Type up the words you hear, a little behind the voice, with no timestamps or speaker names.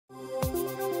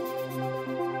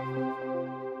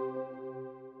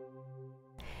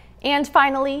And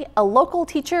finally, a local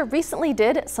teacher recently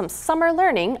did some summer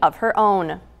learning of her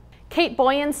own. Kate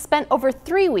Boyens spent over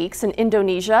 3 weeks in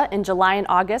Indonesia in July and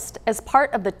August as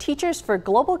part of the Teachers for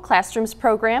Global Classrooms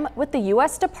program with the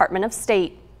U.S. Department of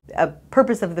State. A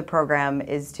purpose of the program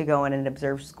is to go in and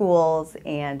observe schools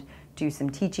and do some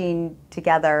teaching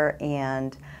together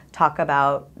and talk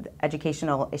about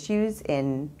educational issues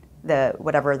in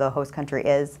whatever the host country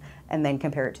is, and then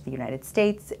compare it to the United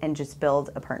States and just build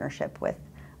a partnership with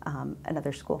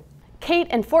another school. Kate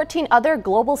and 14 other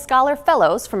Global Scholar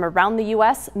Fellows from around the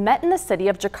U.S. met in the city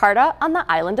of Jakarta on the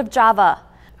island of Java.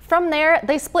 From there,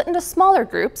 they split into smaller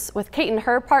groups, with Kate and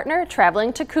her partner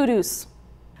traveling to Kudus.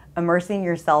 Immersing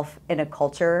yourself in a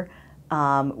culture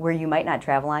where you might not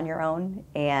travel on your own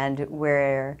and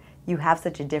where you have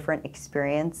such a different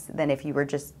experience than if you were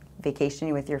just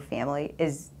vacationing with your family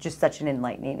is just such an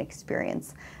enlightening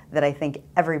experience that I think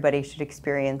everybody should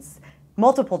experience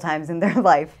multiple times in their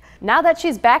life. Now that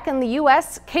she's back in the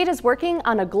U.S., Kate is working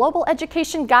on a global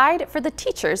education guide for the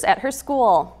teachers at her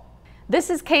school. This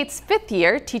is Kate's 5th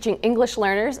year teaching English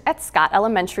learners at Scott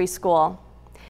Elementary School.